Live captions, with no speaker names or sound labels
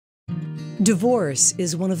Divorce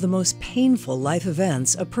is one of the most painful life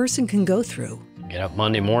events a person can go through. Get up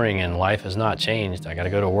Monday morning and life has not changed. I got to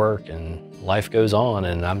go to work and life goes on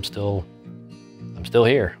and I'm still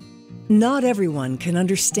here. Not everyone can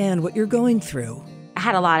understand what you're going through. I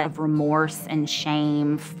had a lot of remorse and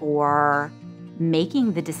shame for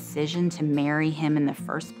making the decision to marry him in the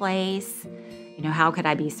first place. You know, how could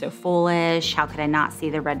I be so foolish? How could I not see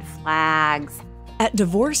the red flags? At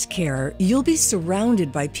DivorceCare, you'll be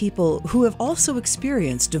surrounded by people who have also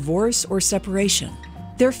experienced divorce or separation.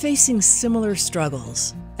 They're facing similar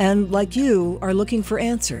struggles, and like you, are looking for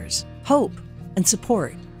answers, hope, and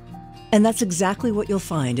support. And that's exactly what you'll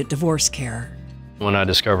find at DivorceCare. When I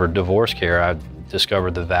discovered DivorceCare, I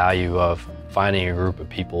discovered the value of finding a group of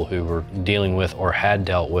people who were dealing with or had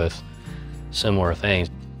dealt with similar things.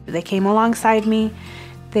 They came alongside me,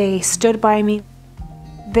 they stood by me.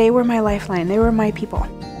 They were my lifeline, they were my people.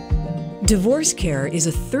 DivorceCare is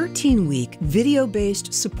a 13-week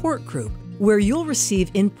video-based support group where you'll receive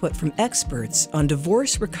input from experts on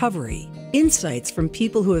divorce recovery, insights from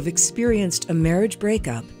people who have experienced a marriage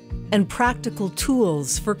breakup, and practical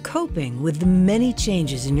tools for coping with the many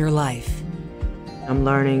changes in your life. I'm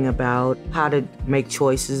learning about how to make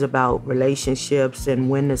choices about relationships and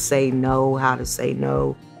when to say no, how to say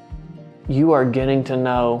no. You are getting to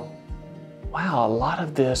know, wow, a lot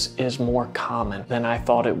of this is more common than I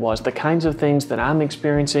thought it was. The kinds of things that I'm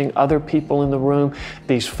experiencing, other people in the room,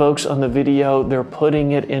 these folks on the video, they're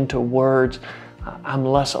putting it into words. I'm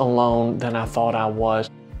less alone than I thought I was.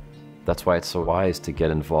 That's why it's so wise to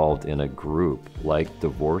get involved in a group like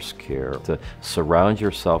DivorceCare, to surround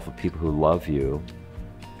yourself with people who love you,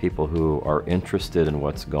 people who are interested in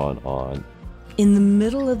what's gone on. In the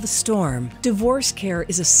middle of the storm, DivorceCare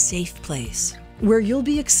is a safe place where you'll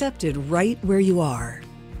be accepted right where you are.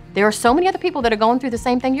 There are so many other people that are going through the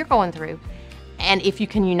same thing you're going through. And if you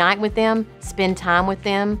can unite with them, spend time with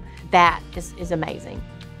them, that is amazing.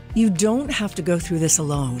 You don't have to go through this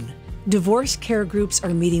alone. DivorceCare groups are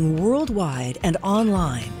meeting worldwide and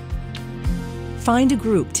online. Find a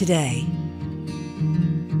group today.